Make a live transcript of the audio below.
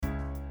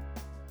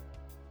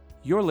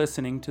You're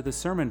listening to the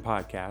Sermon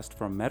Podcast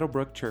from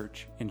Meadowbrook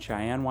Church in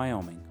Cheyenne,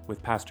 Wyoming,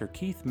 with Pastor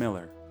Keith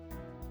Miller.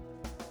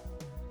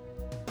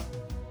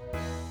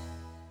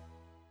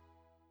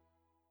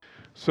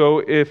 So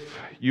if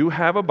you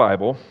have a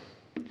Bible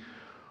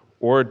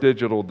or a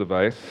digital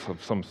device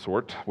of some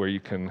sort where you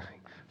can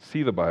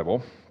see the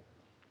Bible,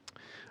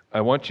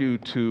 I want you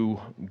to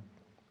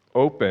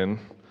open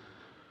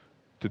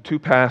to two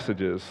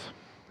passages.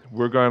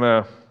 We're going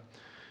to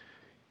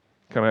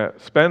kind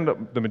of spend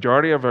the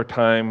majority of our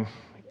time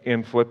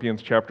in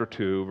Philippians chapter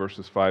 2,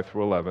 verses 5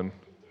 through 11,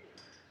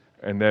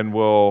 and then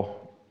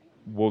we'll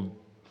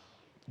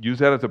use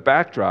that as a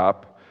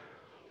backdrop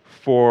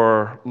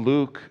for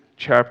Luke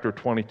chapter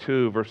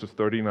 22, verses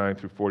 39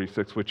 through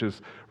 46, which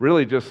is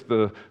really just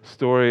the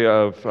story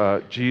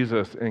of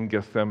Jesus in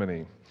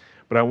Gethsemane.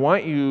 But I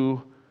want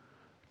you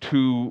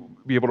to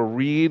be able to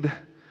read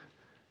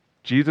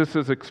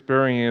Jesus'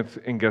 experience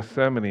in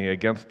Gethsemane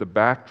against the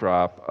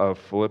backdrop of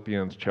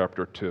Philippians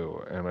chapter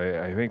 2. And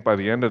I think by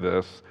the end of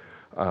this,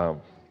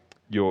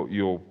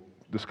 you'll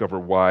discover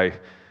why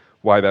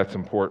that's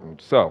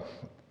important. So,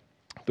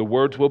 the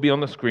words will be on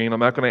the screen. I'm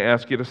not going to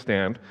ask you to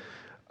stand.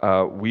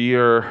 We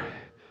are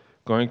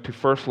going to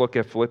first look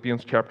at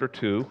Philippians chapter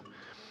 2,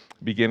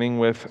 beginning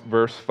with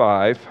verse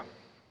 5.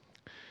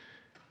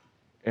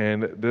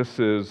 And this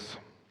is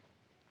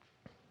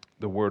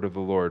the word of the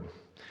Lord.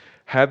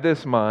 Have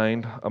this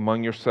mind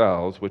among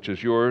yourselves, which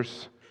is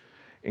yours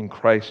in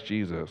Christ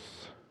Jesus,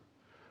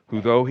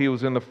 who though he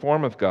was in the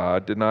form of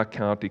God, did not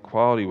count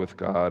equality with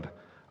God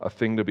a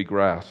thing to be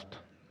grasped,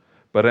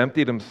 but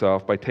emptied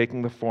himself by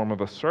taking the form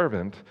of a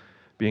servant,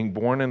 being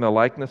born in the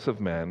likeness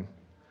of men,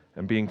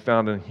 and being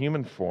found in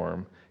human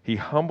form, he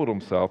humbled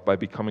himself by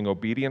becoming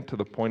obedient to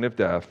the point of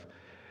death,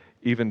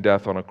 even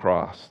death on a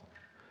cross.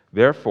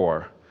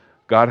 Therefore,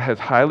 God has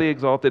highly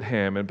exalted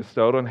him and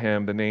bestowed on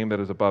him the name that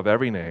is above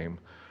every name,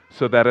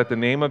 so that at the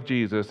name of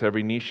Jesus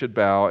every knee should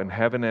bow in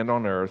heaven and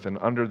on earth and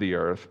under the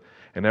earth,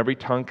 and every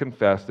tongue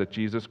confess that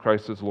Jesus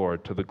Christ is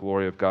Lord, to the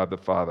glory of God the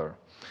Father.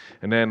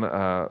 And then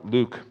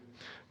Luke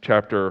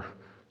chapter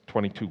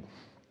 22,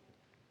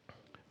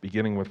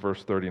 beginning with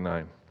verse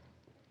 39.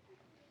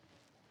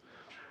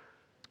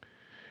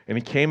 And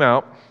he came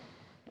out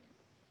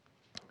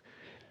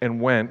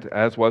and went,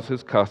 as was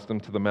his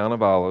custom, to the Mount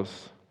of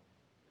Olives,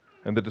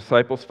 and the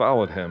disciples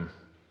followed him.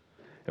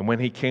 And when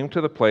he came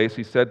to the place,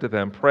 he said to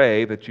them,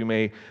 "Pray that you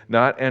may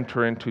not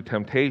enter into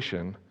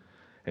temptation."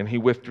 And he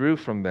withdrew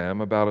from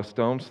them about a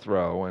stone's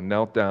throw and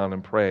knelt down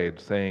and prayed,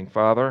 saying,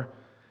 "Father,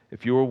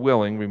 if you are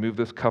willing, remove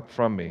this cup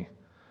from me.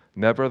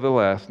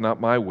 Nevertheless,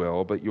 not my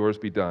will, but yours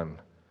be done."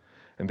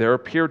 And there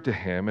appeared to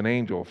him an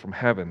angel from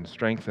heaven,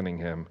 strengthening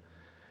him.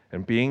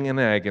 And being in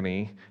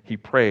agony, he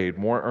prayed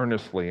more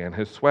earnestly, and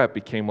his sweat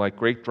became like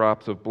great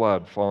drops of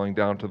blood falling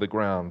down to the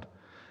ground.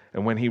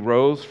 And when he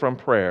rose from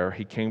prayer,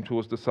 he came to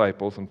his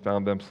disciples and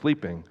found them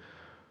sleeping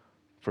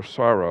for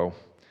sorrow.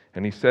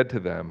 And he said to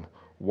them,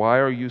 "Why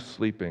are you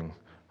sleeping?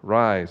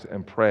 Rise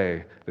and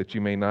pray that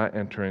you may not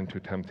enter into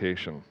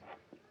temptation."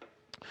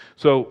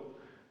 So,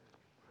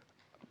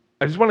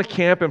 I just want to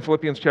camp in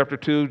Philippians chapter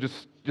 2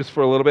 just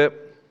for a little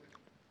bit,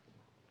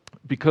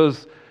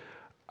 because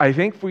I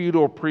think for you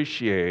to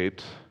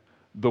appreciate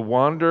the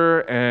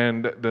wonder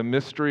and the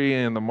mystery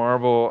and the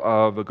marvel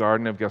of the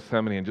Garden of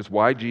Gethsemane and just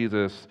why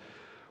Jesus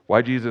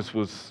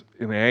was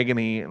in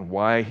agony and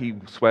why he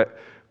sweat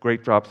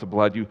great drops of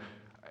blood,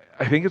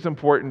 I think it's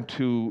important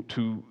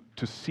to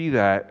see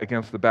that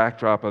against the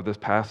backdrop of this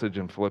passage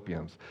in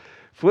Philippians.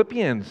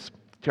 Philippians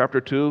chapter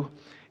 2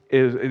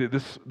 is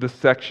this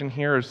section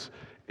here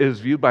is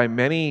viewed by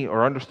many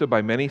or understood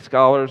by many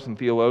scholars and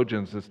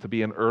theologians as to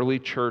be an early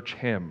church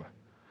hymn.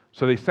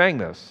 So they sang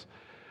this,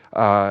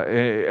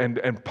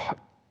 and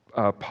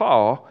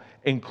Paul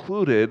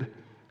included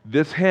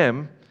this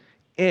hymn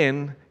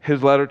in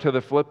his letter to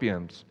the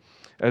Philippians.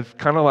 It's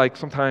kind of like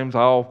sometimes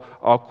I'll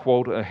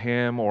quote a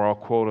hymn or I'll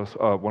quote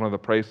one of the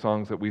praise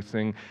songs that we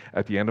sing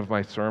at the end of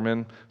my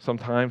sermon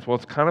sometimes. Well,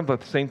 it's kind of the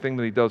same thing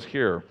that he does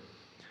here.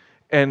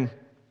 And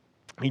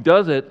he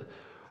does it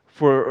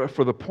for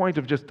the point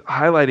of just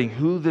highlighting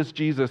who this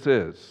Jesus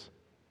is.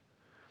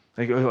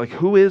 Like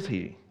who is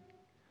he?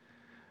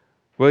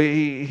 Well,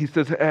 he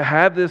says,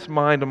 "Have this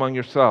mind among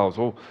yourselves."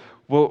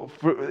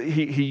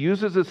 He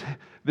uses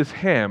this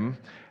hymn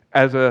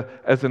as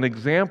an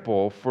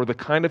example for the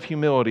kind of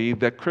humility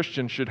that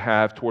Christians should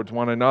have towards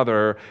one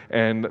another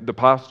and the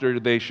posture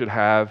they should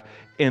have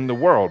in the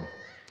world.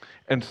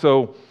 And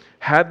so,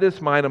 have this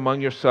mind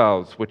among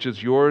yourselves, which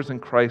is yours in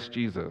Christ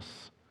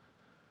Jesus.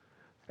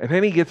 And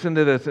then he gets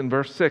into this in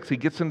verse 6. He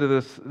gets into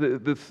this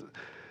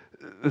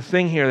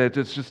thing here that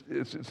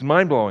it's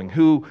mind-blowing.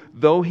 Who,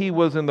 though he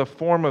was in the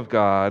form of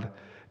God,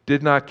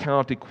 did not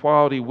count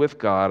equality with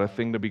God a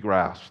thing to be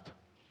grasped.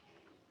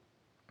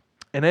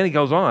 And then he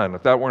goes on,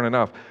 if that weren't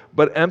enough,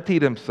 but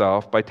emptied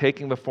himself by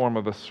taking the form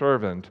of a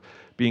servant,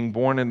 being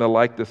born in the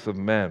likeness of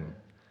men.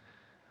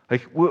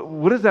 Like,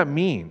 what does that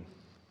mean?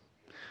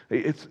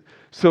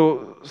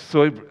 So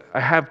I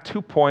have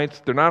 2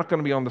 points. They're not going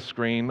to be on the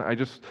screen. I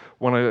just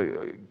want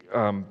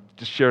to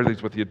just share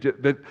these with you.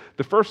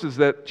 The first is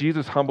that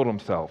Jesus humbled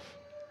himself.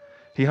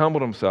 He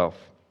humbled himself.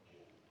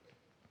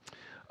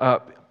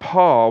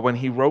 Paul, when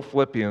he wrote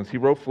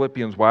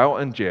Philippians while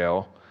in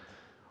jail.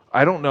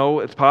 I don't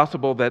know. It's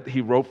possible that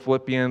he wrote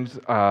Philippians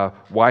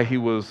while he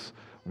was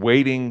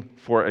waiting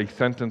for a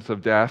sentence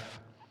of death.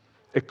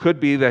 It could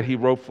be that he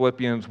wrote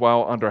Philippians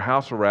while under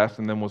house arrest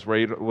and then was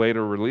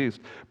later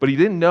released. But he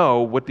didn't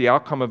know what the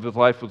outcome of his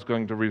life was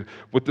going to,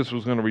 what this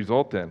was going to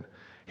result in.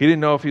 He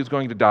didn't know if he was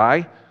going to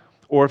die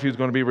or if he was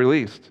going to be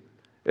released.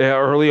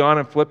 Early on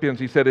in Philippians,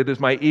 he said, "It is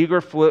my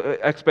eager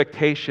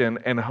expectation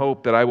and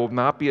hope that I will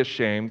not be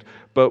ashamed,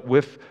 but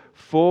with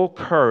full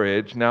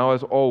courage, now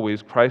as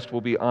always, Christ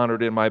will be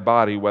honored in my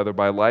body, whether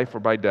by life or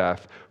by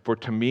death. For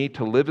to me,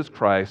 to live is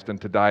Christ, and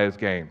to die is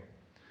gain."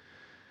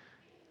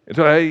 And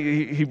so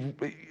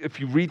if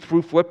you read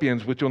through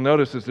Philippians, what you'll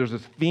notice is there's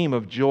this theme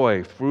of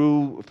joy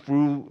through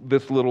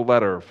this little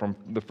letter, from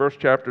the first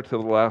chapter to the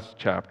last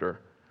chapter.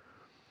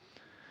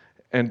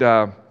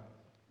 And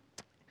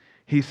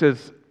he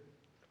says,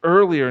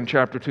 earlier in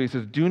chapter 2, he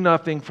says, "Do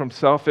nothing from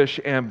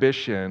selfish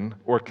ambition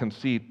or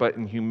conceit, but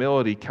in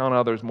humility count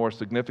others more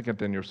significant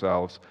than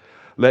yourselves.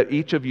 Let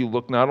each of you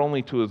look not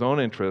only to his own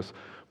interests,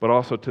 but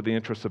also to the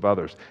interests of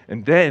others."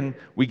 And then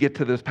we get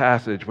to this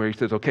passage where he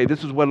says, okay,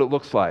 this is what it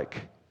looks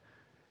like.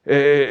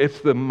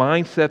 It's the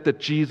mindset that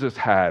Jesus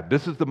had.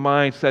 This is the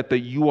mindset that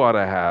you ought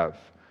to have.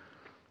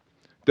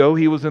 Though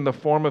he was in the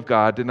form of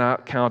God, did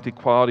not count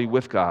equality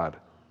with God.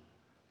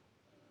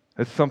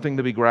 It's something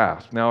to be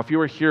grasped. Now, if you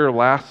were here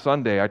last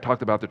Sunday, I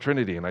talked about the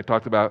Trinity, and I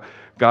talked about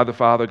God the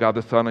Father, God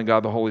the Son, and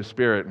God the Holy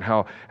Spirit,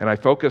 and I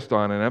focused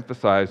on and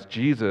emphasized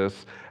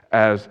Jesus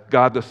as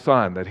God the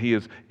Son, that he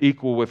is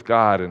equal with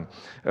God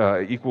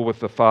and equal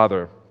with the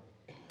Father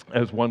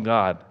as one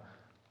God.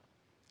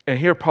 And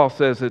here Paul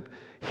says that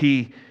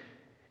he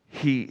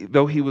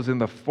though he was in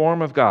the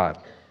form of God,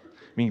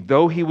 meaning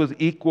though he was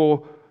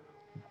equal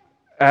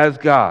as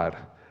God,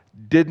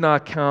 did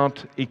not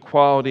count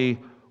equality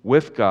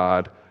with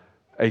God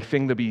a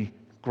thing to be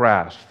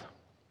grasped.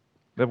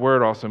 That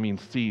word also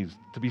means seized,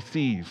 to be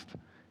seized.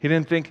 He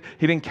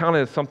didn't count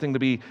it as something to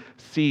be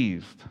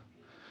seized.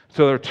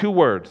 So there are 2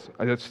 words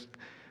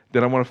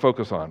that I want to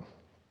focus on.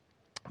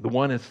 The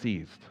one is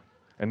seized,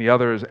 and the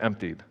other is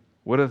emptied.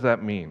 What does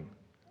that mean?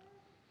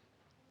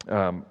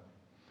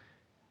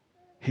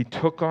 He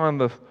took on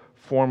the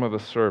form of a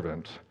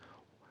servant,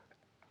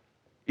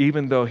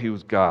 even though he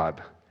was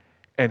God,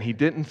 and he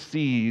didn't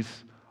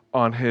seize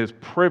on his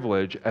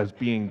privilege as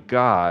being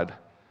God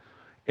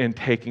in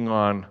taking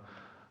on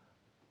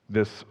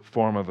this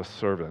form of a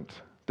servant.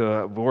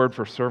 The word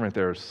for servant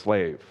there is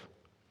slave.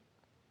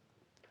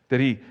 That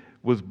he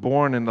was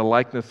born in the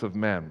likeness of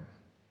men.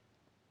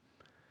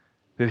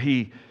 That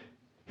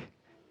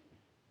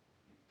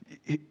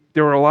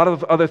there were a lot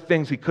of other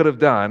things he could have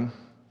done,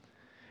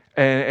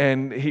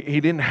 and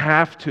he didn't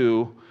have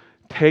to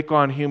take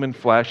on human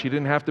flesh. He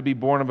didn't have to be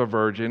born of a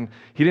virgin.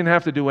 He didn't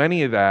have to do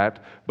any of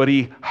that, but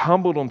he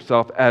humbled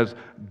himself as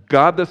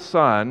God the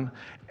Son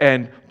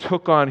and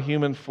took on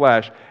human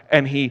flesh,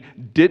 and he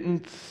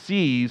didn't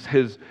seize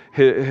his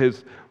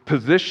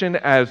position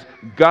as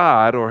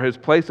God or his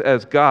place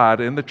as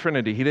God in the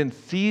Trinity. He didn't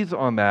seize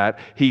on that.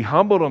 He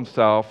humbled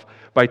himself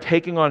by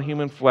taking on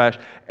human flesh,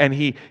 and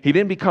he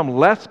didn't become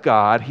less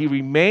God. He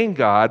remained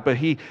God, but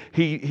he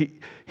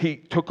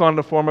took on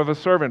the form of a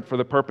servant for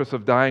the purpose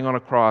of dying on a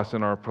cross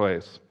in our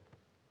place.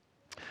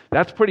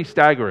 That's pretty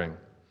staggering.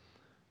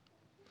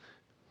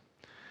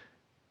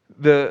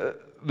 The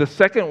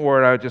second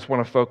word I just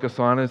want to focus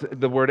on is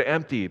the word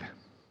emptied.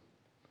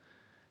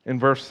 In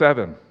verse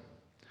 7,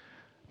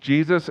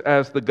 Jesus,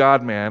 as the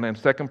God-man and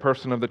second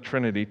person of the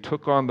Trinity,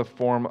 took on the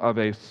form of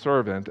a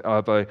servant,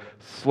 of a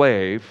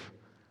slave,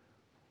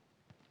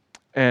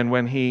 and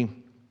when he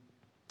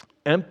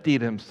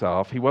emptied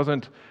himself, he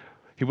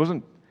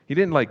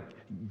didn't like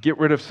get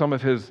rid of some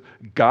of his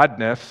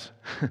godness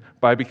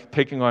by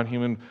taking on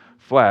human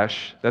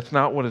flesh. That's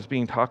not what is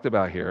being talked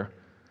about here.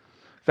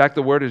 In fact,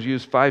 the word is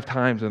used 5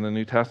 times in the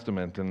New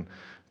Testament. In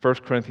 1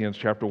 Corinthians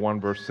chapter 1,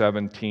 verse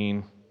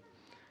 17,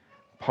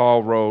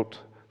 Paul wrote,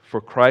 "For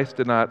Christ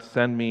did not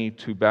send me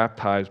to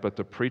baptize, but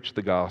to preach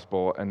the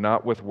gospel, and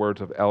not with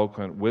words of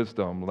eloquent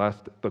wisdom,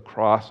 lest the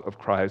cross of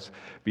Christ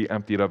be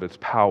emptied of its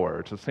power."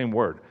 It's the same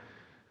word.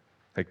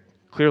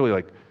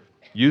 Clearly,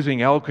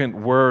 using eloquent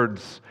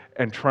words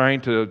and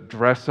trying to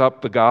dress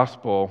up the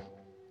gospel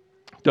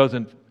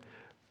doesn't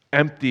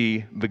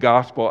empty the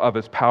gospel of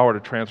its power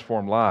to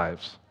transform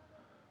lives.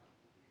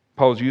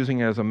 Paul is using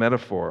it as a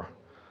metaphor,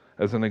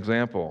 as an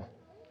example.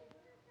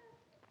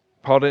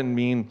 Paul didn't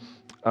mean,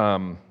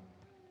 when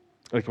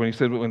he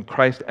said when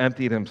Christ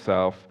emptied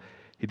himself,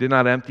 he did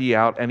not empty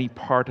out any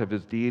part of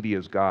his deity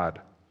as God.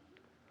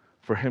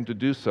 For him to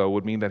do so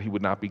would mean that he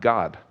would not be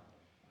God.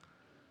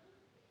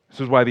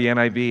 This is why the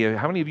NIV,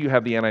 how many of you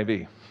have the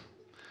NIV?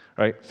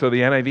 Right? So the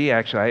NIV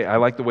actually, I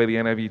like the way the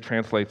NIV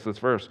translates this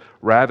verse.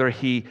 Rather,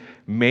 he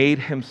made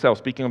himself,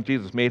 speaking of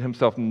Jesus, made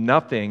himself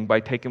nothing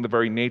by taking the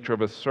very nature of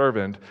a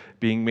servant,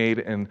 being made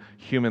in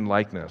human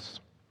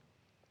likeness.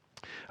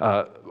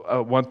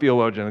 One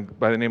theologian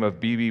by the name of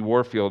B.B.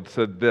 Warfield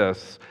said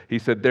this. He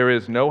said, "There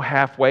is no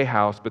halfway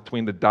house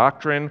between the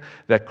doctrine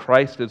that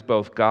Christ is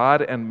both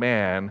God and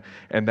man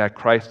and that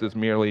Christ is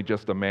merely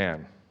just a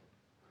man."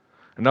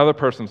 Another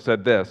person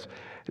said this,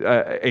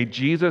 "A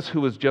Jesus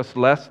who is just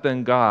less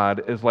than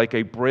God is like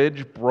a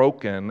bridge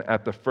broken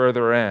at the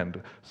further end.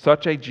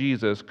 Such a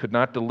Jesus could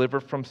not deliver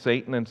from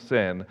Satan and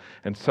sin,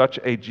 and such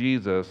a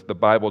Jesus the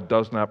Bible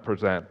does not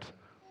present."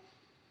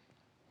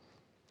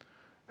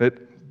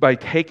 That by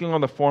taking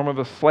on the form of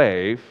a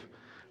slave,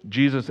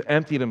 Jesus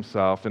emptied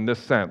himself in this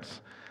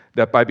sense,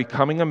 that by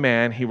becoming a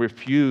man, he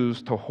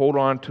refused to hold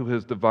on to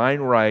his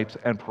divine rights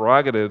and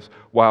prerogatives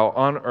while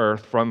on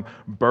earth from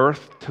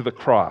birth to the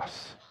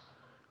cross.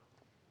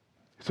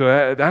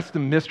 So that's the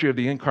mystery of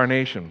the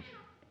incarnation.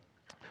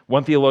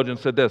 One theologian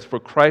said this, "For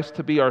Christ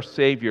to be our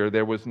Savior,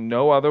 there was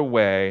no other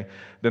way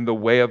than the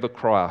way of the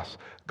cross.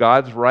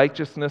 God's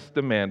righteousness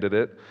demanded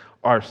it,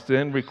 our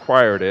sin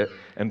required it,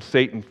 and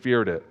Satan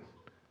feared it."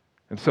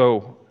 And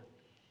so,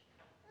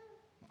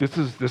 this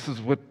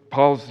is what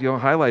Paul's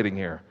highlighting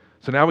here.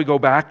 So now we go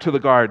back to the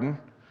Garden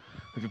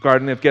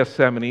of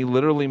Gethsemane,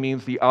 literally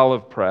means the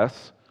olive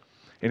press.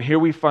 And here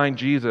we find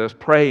Jesus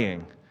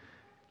praying.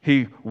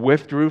 He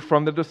withdrew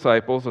from the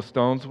disciples, a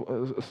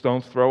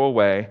stone's throw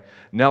away,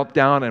 knelt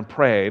down and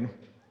prayed,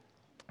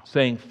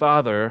 saying,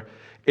 "Father,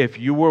 if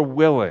you were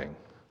willing,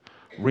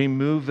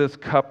 remove this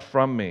cup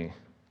from me.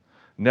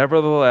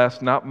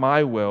 Nevertheless, not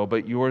my will,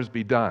 but yours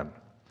be done."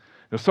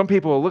 Now, some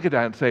people will look at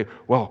that and say,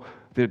 well,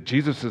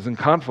 Jesus is in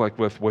conflict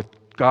with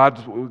God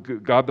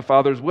the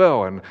Father's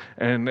will,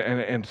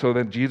 and so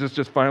then Jesus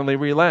just finally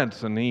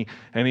relents and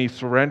he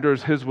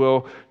surrenders his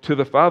will to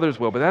the Father's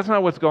will. But that's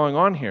not what's going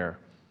on here.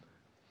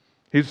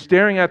 He's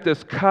staring at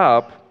this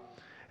cup,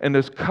 and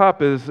this cup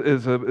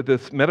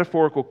this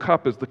metaphorical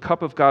cup is the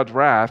cup of God's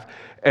wrath,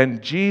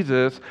 and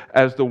Jesus,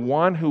 as the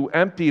one who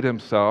emptied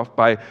himself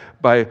by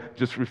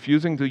just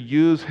refusing to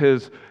use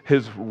his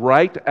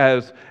right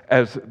as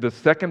the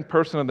second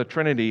person of the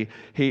Trinity,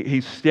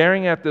 he's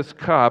staring at this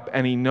cup,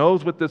 and he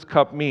knows what this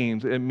cup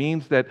means. It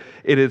means that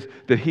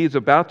he's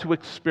about to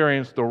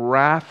experience the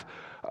wrath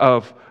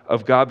of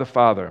God the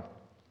Father.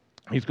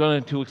 He's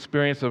going to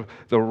experience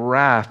the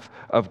wrath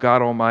of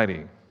God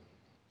Almighty.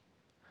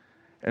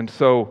 And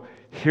so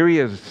here he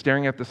is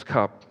staring at this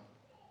cup.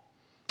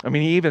 I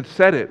mean, he even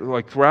said it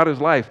throughout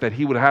his life that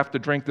he would have to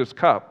drink this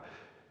cup.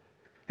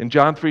 In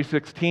John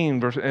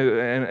 3:16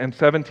 and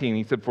 17,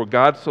 he said, "For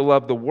God so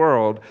loved the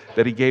world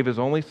that he gave his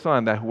only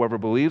Son, that whoever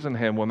believes in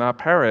him will not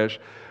perish,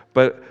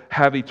 but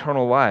have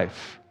eternal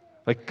life."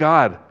 Like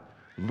God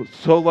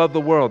so loved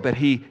the world that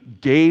he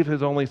gave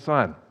his only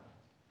Son.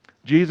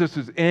 Jesus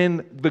is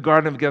in the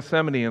Garden of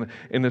Gethsemane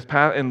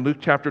in Luke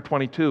chapter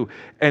 22,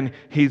 and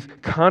he's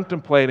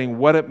contemplating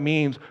what it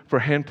means for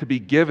him to be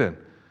given.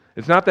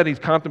 It's not that he's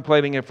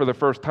contemplating it for the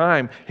first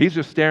time. He's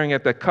just staring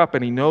at that cup,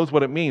 and he knows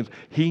what it means.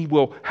 He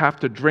will have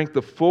to drink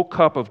the full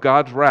cup of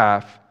God's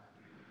wrath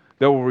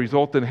that will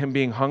result in him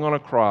being hung on a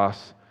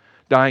cross,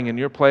 dying in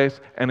your place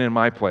and in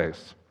my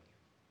place.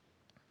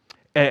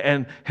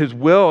 And his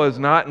will is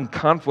not in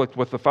conflict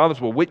with the Father's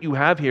will. What you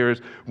have here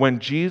is when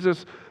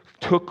Jesus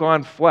took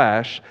on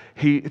flesh,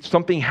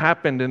 something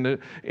happened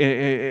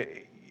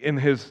in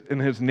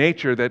his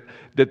nature that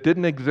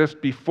didn't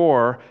exist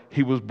before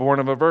he was born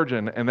of a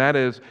virgin, and that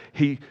is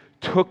he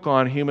took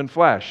on human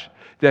flesh.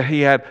 That he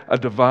had a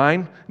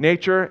divine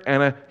nature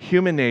and a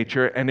human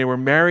nature, and they were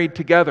married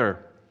together.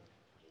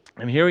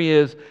 And here he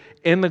is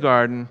in the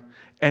garden,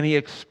 and he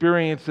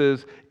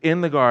experiences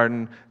in the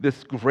garden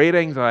this great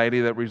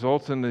anxiety that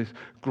results in these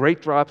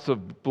great drops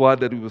of blood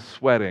that he was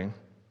sweating,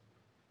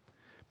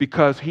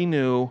 because he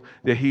knew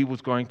that he was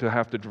going to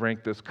have to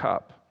drink this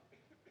cup.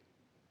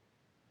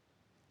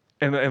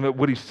 And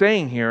what he's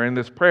saying here in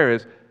this prayer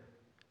is,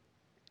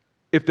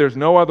 if there's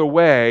no other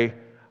way,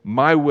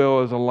 my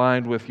will is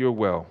aligned with your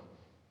will.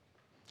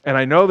 And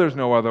I know there's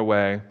no other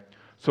way,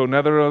 so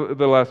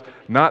nevertheless,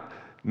 I'm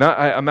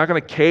not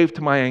going to cave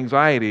to my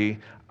anxiety.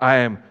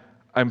 I'm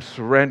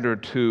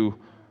surrendered to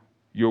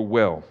your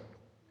will.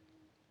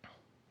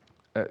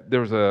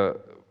 There was a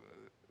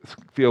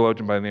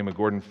theologian by the name of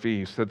Gordon Fee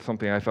who said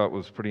something I thought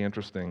was pretty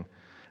interesting,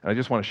 and I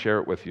just want to share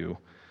it with you.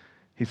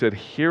 He said,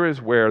 "Here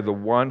is where the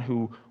one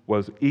who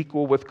was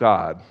equal with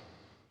God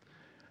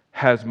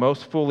has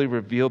most fully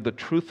revealed the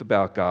truth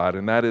about God,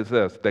 and that is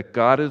this, that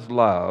God is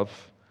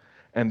love,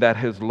 and that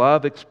his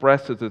love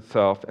expresses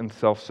itself in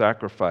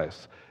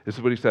self-sacrifice." This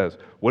is what he says.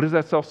 What does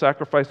that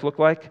self-sacrifice look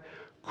like?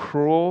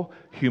 Cruel,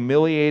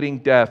 humiliating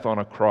death on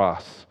a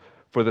cross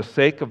for the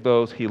sake of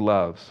those he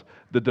loves.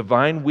 The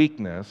divine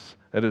weakness,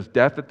 that is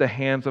death at the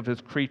hands of his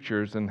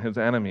creatures and his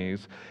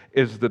enemies,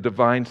 is the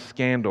divine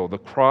scandal. The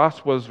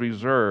cross was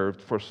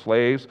reserved for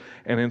slaves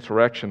and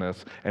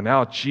insurrectionists, and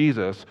now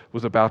Jesus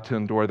was about to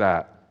endure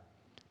that.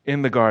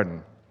 In the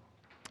garden,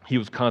 he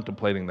was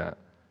contemplating that.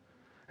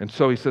 And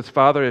so he says,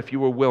 Father, if you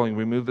were willing,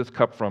 remove this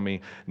cup from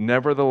me.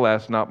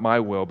 Nevertheless, not my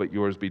will, but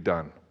yours be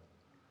done.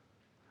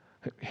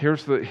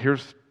 Here's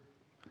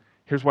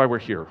why we're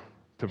here,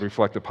 to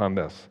reflect upon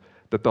this.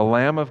 That the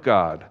Lamb of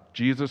God,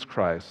 Jesus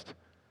Christ,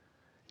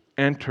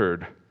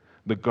 entered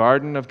the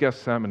Garden of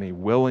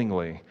Gethsemane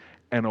willingly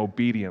and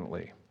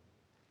obediently.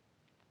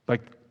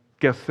 Like,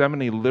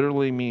 Gethsemane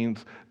literally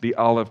means the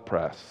olive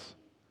press.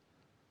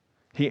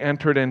 He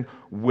entered in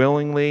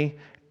willingly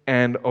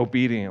and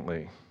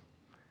obediently.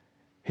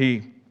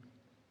 He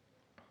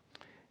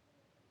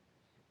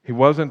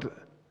wasn't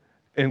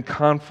in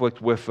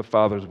conflict with the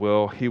Father's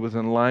will. He was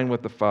in line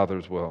with the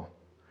Father's will.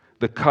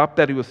 The cup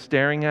that he was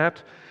staring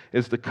at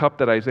is the cup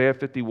that Isaiah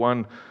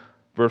 51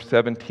 verse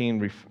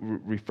 17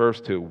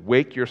 refers to.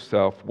 Wake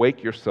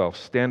yourself,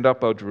 stand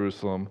up, O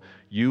Jerusalem,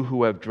 you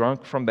who have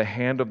drunk from the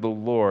hand of the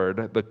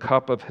Lord the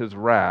cup of his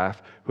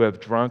wrath, who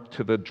have drunk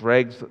to the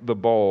dregs the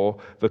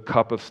bowl, the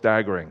cup of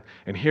staggering.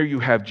 And here you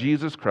have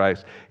Jesus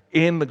Christ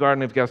in the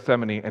Garden of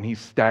Gethsemane, and he's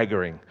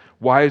staggering.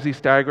 Why is he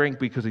staggering?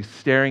 Because he's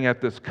staring at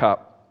this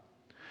cup.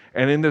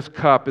 And in this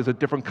cup is a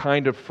different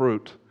kind of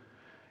fruit.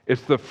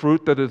 It's the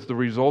fruit that is the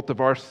result of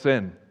our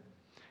sin.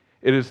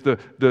 It is the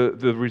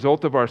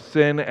result of our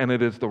sin, and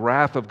it is the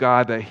wrath of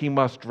God that he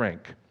must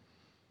drink.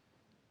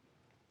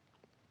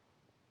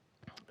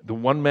 The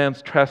one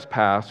man's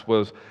trespass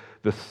was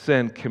the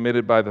sin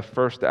committed by the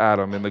first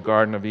Adam in the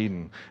Garden of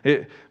Eden.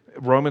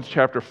 Romans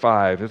chapter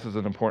 5, this is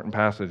an important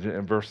passage,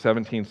 and verse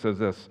 17 says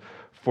this,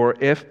 for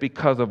if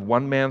because of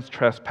one man's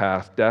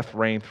trespass death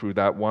reigned through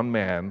that one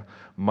man,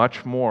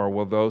 much more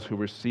will those who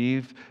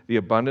receive the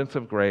abundance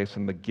of grace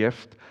and the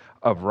gift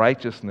of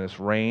righteousness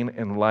reign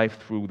in life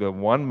through the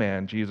one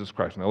man, Jesus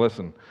Christ. Now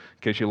listen, in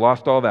case you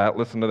lost all that,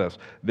 listen to this.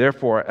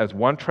 Therefore, as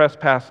one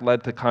trespass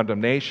led to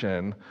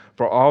condemnation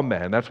for all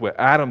men, that's what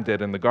Adam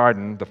did in the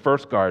garden, the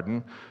first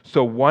garden,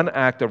 so one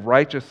act of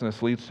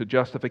righteousness leads to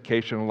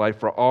justification in life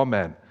for all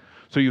men.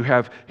 So you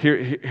have,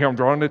 here I'm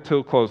drawing it to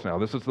a close now,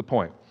 this is the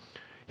point.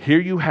 Here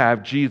you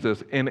have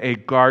Jesus in a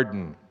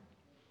garden.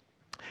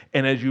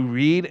 And as you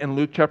read in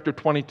Luke chapter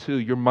 22,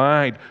 your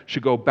mind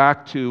should go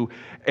back to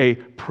a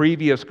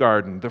previous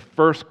garden, the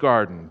first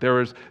garden.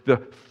 There is the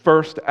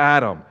first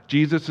Adam.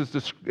 Jesus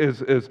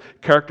is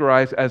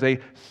characterized as a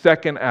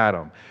second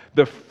Adam.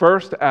 The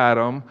first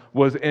Adam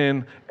was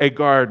in a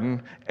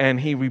garden, and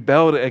he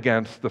rebelled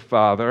against the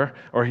Father,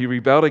 or he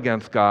rebelled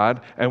against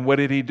God, and what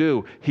did he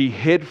do? He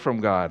hid from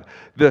God.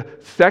 The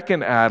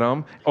second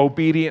Adam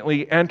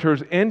obediently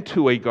enters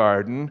into a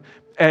garden,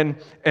 and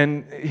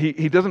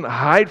he doesn't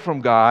hide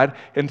from God.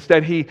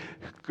 Instead, he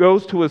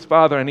goes to his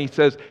Father and he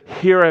says,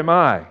 here am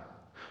I.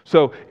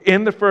 So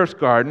in the first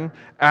garden,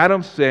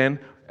 Adam sinned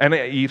and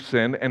Eve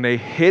sinned, and they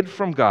hid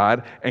from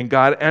God, and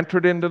God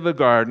entered into the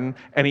garden,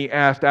 and he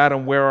asked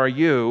Adam, where are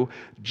you?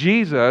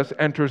 Jesus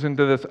enters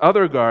into this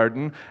other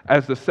garden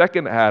as the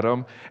second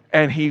Adam,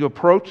 and he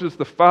approaches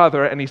the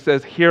Father, and he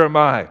says, here am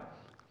I.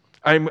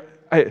 I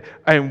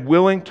am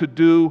willing to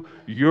do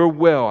your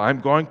will. I'm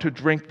going to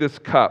drink this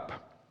cup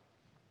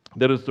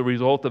that is the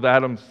result of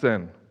Adam's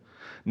sin.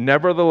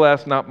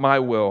 Nevertheless, not my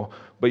will,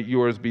 but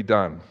yours be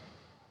done.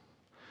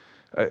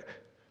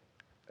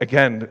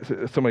 Again,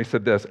 somebody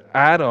said this,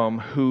 Adam,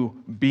 who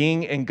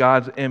being in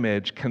God's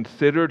image,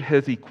 considered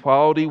his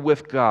equality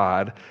with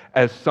God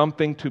as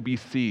something to be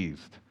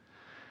seized.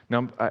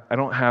 Now, I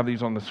don't have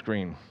these on the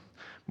screen.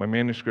 My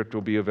manuscript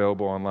will be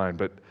available online,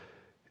 but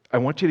I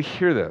want you to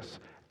hear this.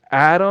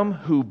 Adam,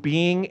 who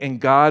being in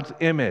God's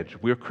image,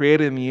 we're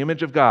created in the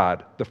image of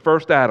God, the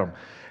first Adam,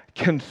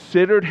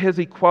 considered his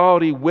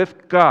equality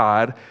with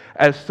God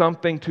as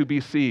something to be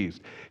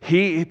seized.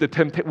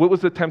 What was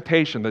the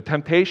temptation? The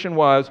temptation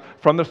was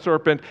from the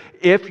serpent,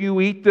 if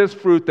you eat this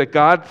fruit that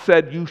God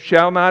said you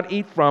shall not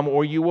eat from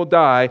or you will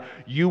die,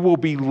 you will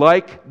be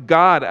like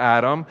God,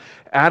 Adam.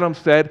 Adam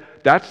said,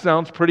 that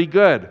sounds pretty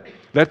good.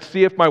 Let's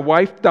see if my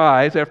wife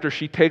dies after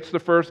she takes the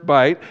first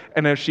bite,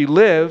 and if she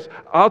lives,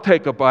 I'll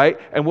take a bite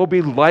and we'll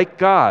be like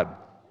God.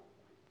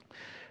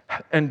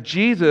 And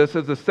Jesus,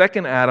 as the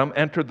second Adam,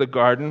 entered the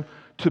garden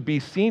to be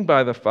seen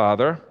by the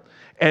Father.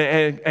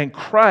 And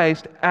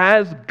Christ,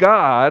 as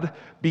God,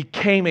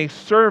 became a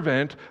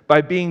servant by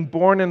being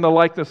born in the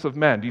likeness of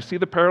men. Do you see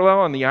the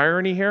parallel and the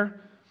irony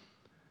here?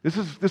 This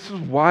is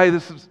why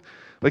this is,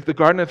 like the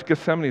Garden of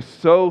Gethsemane, is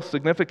so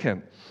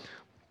significant.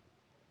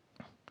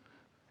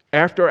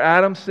 After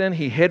Adam's sin,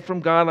 he hid from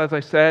God, as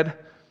I said.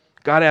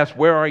 God asked,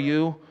 where are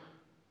you?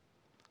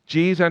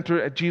 Jesus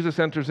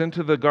enters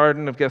into the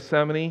Garden of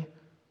Gethsemane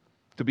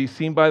to be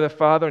seen by the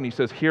Father, and he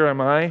says, here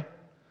am I.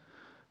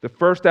 The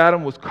first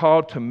Adam was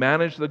called to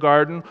manage the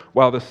garden,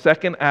 while the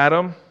second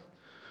Adam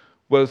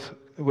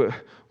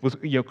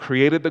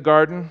created the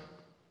garden.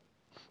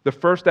 The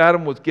first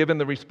Adam was given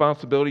the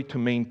responsibility to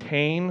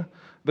maintain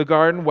the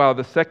garden, while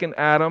the second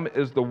Adam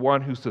is the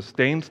one who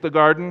sustains the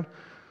garden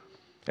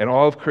and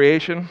all of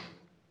creation.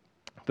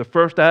 The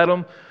first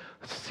Adam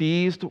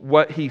seized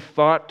what he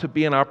thought to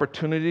be an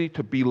opportunity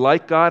to be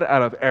like God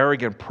out of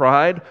arrogant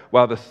pride,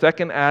 while the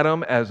second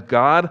Adam, as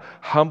God,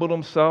 humbled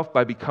himself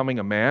by becoming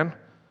a man.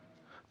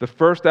 The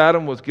first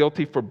Adam was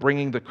guilty for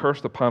bringing the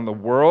curse upon the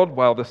world,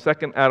 while the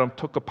second Adam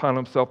took upon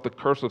himself the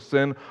curse of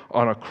sin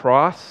on a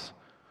cross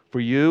for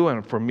you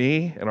and for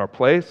me in our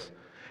place.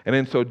 And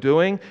in so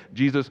doing,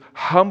 Jesus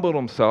humbled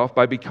himself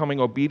by becoming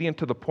obedient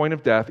to the point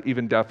of death,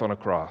 even death on a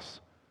cross.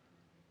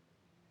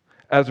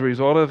 As a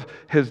result of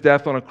his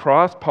death on a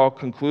cross, Paul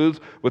concludes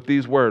with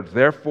these words,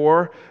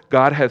 "Therefore,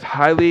 God has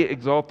highly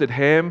exalted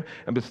him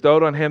and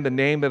bestowed on him the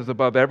name that is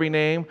above every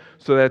name,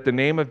 so that at the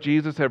name of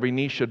Jesus every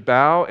knee should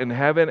bow in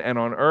heaven and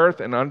on earth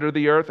and under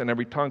the earth, and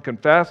every tongue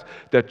confess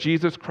that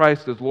Jesus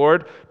Christ is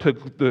Lord, to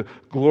the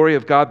glory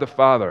of God the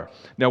Father."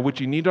 Now, what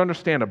you need to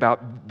understand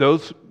about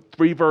those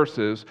 3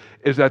 verses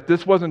is that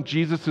this wasn't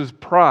Jesus'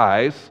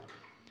 prize.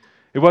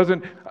 It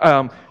wasn't,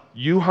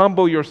 you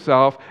humble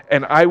yourself,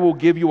 and I will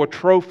give you a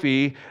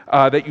trophy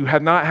that you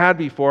have not had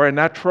before, and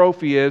that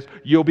trophy is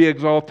you'll be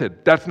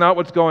exalted. That's not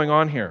what's going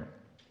on here.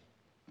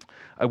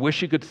 I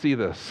wish you could see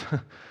this.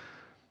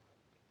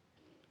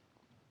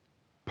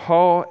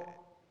 Paul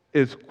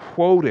is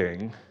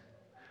quoting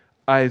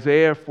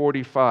Isaiah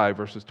 45,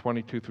 verses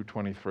 22 through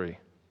 23.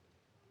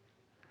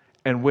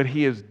 And what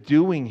he is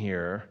doing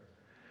here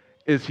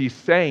is he's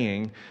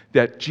saying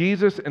that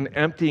Jesus, in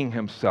emptying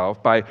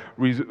himself by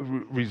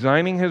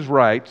resigning his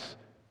rights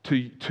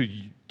to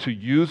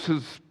use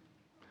his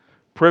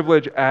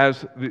privilege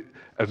as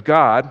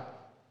God,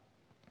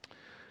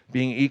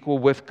 being equal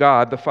with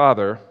God the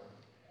Father,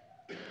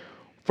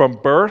 from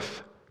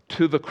birth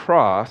to the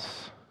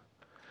cross,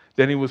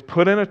 then he was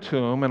put in a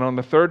tomb, and on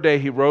the 3rd day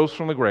he rose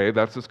from the grave.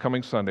 That's this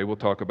coming Sunday. We'll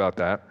talk about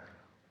that.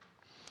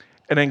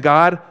 And then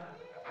God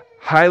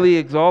highly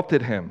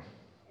exalted him.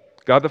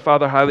 God the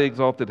Father highly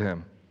exalted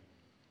him.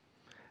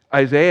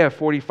 Isaiah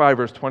 45,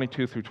 verse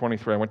 22 through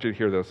 23. I want you to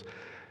hear this.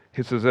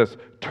 He says this,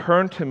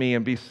 "Turn to me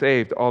and be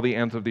saved, all the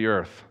ends of the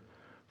earth,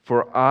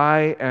 for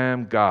I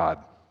am God,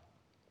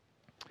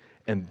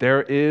 and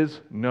there is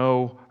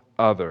no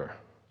other.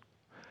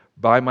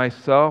 By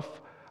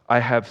myself I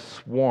have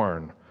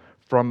sworn,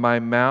 from my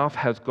mouth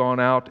has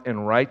gone out in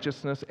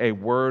righteousness a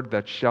word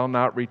that shall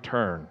not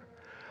return.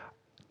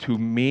 To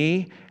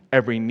me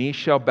every knee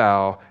shall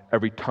bow,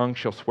 every tongue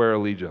shall swear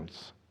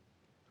allegiance."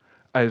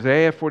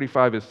 Isaiah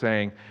 45 is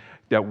saying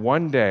that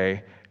one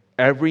day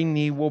every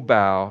knee will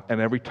bow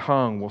and every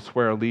tongue will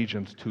swear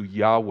allegiance to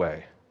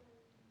Yahweh.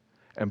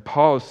 And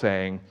Paul is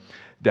saying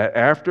that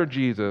after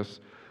Jesus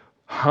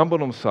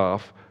humbled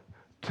himself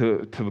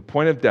to the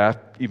point of death,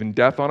 even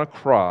death on a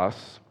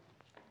cross,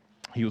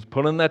 he was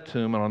put in that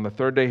tomb, and on the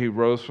 3rd day he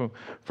rose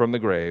from the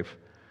grave,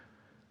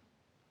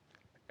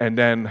 and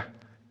then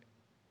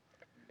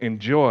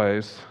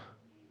enjoys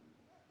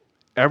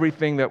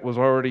everything that was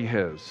already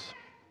his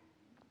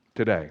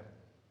today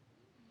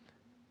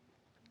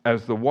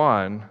as the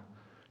one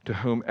to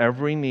whom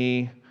every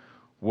knee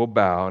will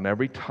bow and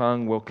every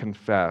tongue will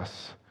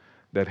confess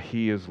that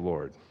he is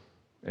Lord.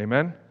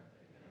 Amen?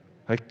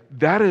 Like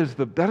that is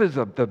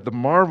the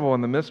marvel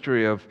and the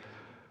mystery of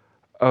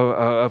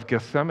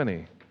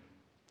Gethsemane.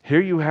 Here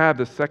you have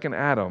the second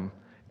Adam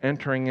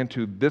entering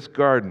into this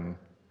garden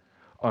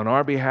on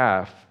our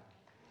behalf,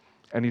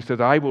 and he says,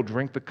 "I will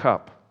drink the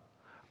cup.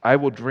 I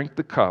will drink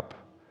the cup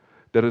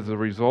that is the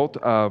result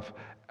of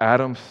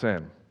Adam's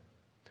sin.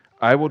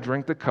 I will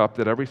drink the cup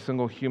that every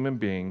single human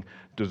being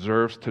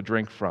deserves to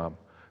drink from,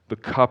 the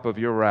cup of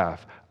your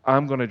wrath.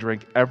 I'm going to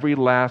drink every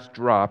last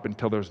drop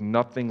until there's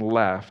nothing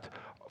left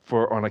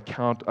on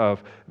account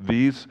of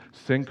these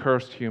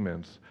sin-cursed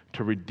humans,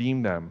 to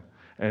redeem them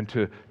and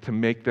to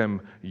make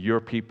them your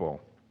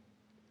people."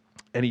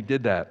 And he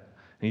did that.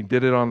 And he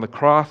did it on the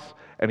cross,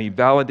 and he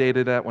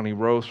validated that when he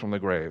rose from the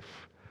grave.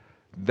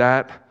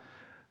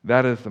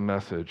 That is the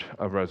message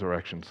of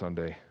Resurrection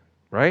Sunday,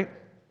 right?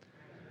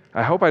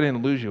 I hope I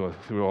didn't lose you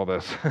through all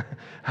this.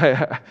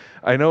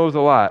 I know it was a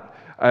lot.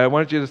 I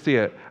wanted you to see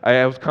it.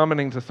 I was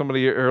commenting to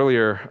somebody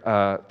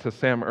earlier, to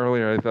Sam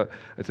earlier.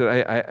 I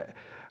said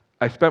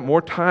I spent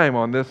more time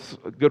on this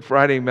Good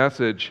Friday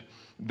message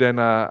than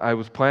I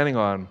was planning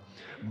on,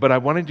 but I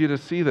wanted you to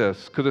see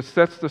this because it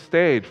sets the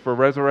stage for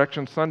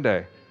Resurrection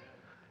Sunday.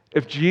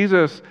 If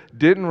Jesus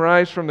didn't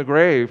rise from the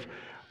grave,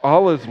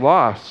 all is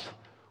lost.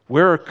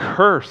 We're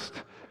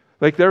cursed.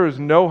 Like there is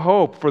no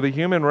hope for the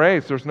human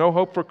race. There's no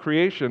hope for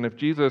creation if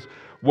Jesus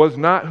was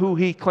not who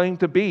he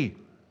claimed to be.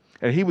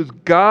 And he was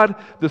God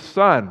the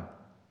Son.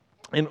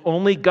 And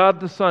only God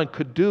the Son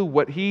could do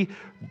what he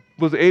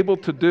was able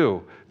to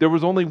do. There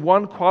was only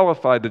one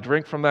qualified to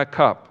drink from that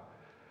cup.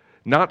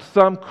 Not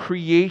some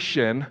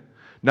creation,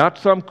 not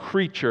some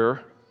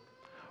creature,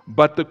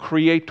 but the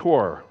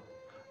Creator,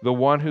 the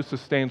one who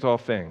sustains all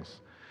things.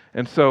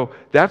 And so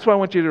that's what I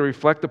want you to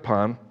reflect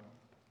upon.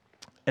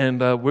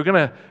 And we're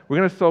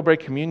gonna celebrate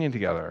communion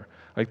together.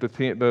 Like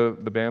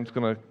the band's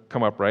gonna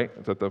come up, right?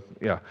 Is that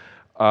yeah?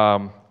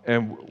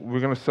 And we're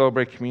gonna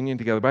celebrate communion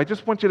together. But I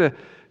just want you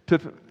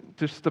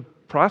to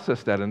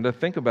process that and to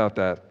think about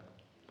that.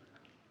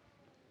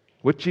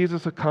 What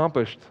Jesus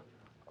accomplished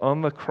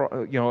on the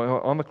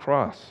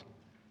cross.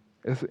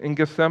 In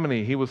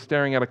Gethsemane, he was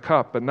staring at a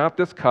cup, but not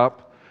this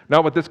cup,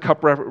 not what this cup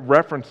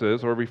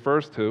references or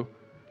refers to.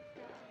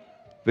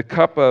 The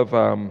cup of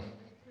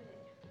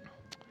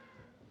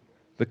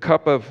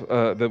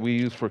that we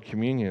use for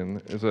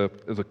communion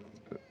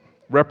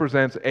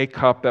represents a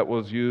cup that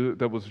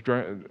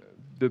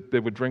they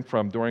would drink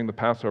from during the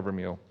Passover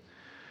meal.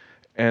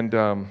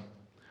 And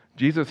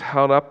Jesus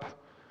held up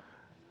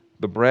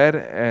the bread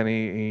and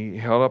he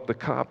held up the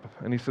cup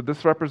and he said,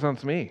 "This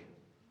represents me."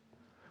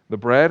 The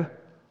bread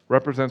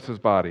represents his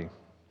body.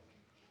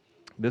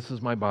 "This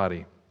is my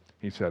body,"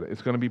 he said.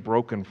 "It's going to be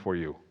broken for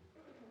you.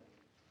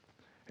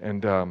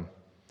 And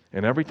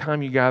every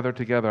time you gather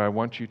together, I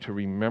want you to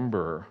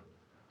remember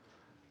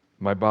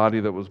my body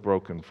that was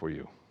broken for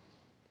you."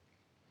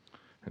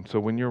 And so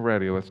when you're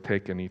ready, let's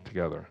take and eat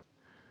together.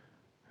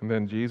 And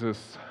then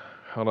Jesus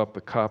held up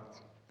the cup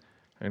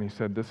and he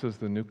said, "This is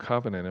the new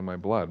covenant in my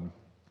blood."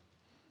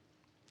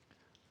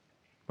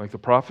 Like the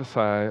prophets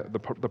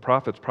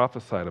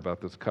prophesied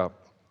about this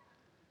cup.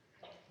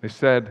 They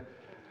said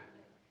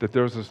that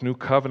there was this new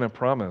covenant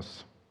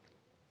promise,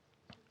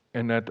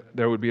 and that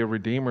there would be a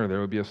Redeemer,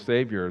 there would be a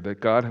Savior, that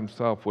God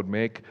Himself would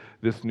make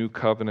this new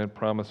covenant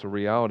promise a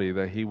reality,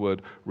 that He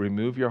would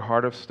remove your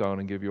heart of stone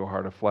and give you a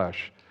heart of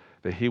flesh,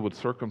 that He would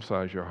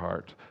circumcise your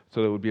heart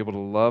so that it would be able to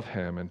love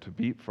Him and to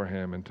beat for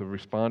Him and to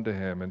respond to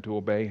Him and to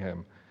obey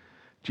Him.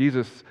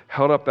 Jesus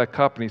held up that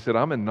cup and He said,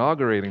 "I'm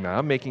inaugurating that.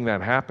 I'm making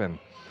that happen.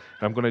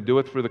 And I'm going to do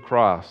it through the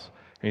cross."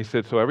 And He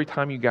said, "So every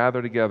time you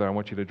gather together, I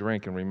want you to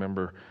drink and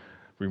remember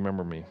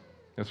me."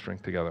 Let's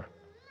drink together.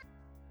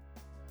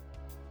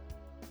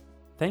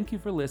 Thank you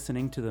for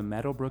listening to the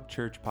Meadowbrook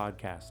Church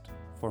podcast.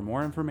 For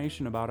more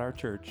information about our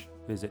church,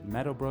 visit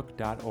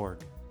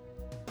meadowbrook.org.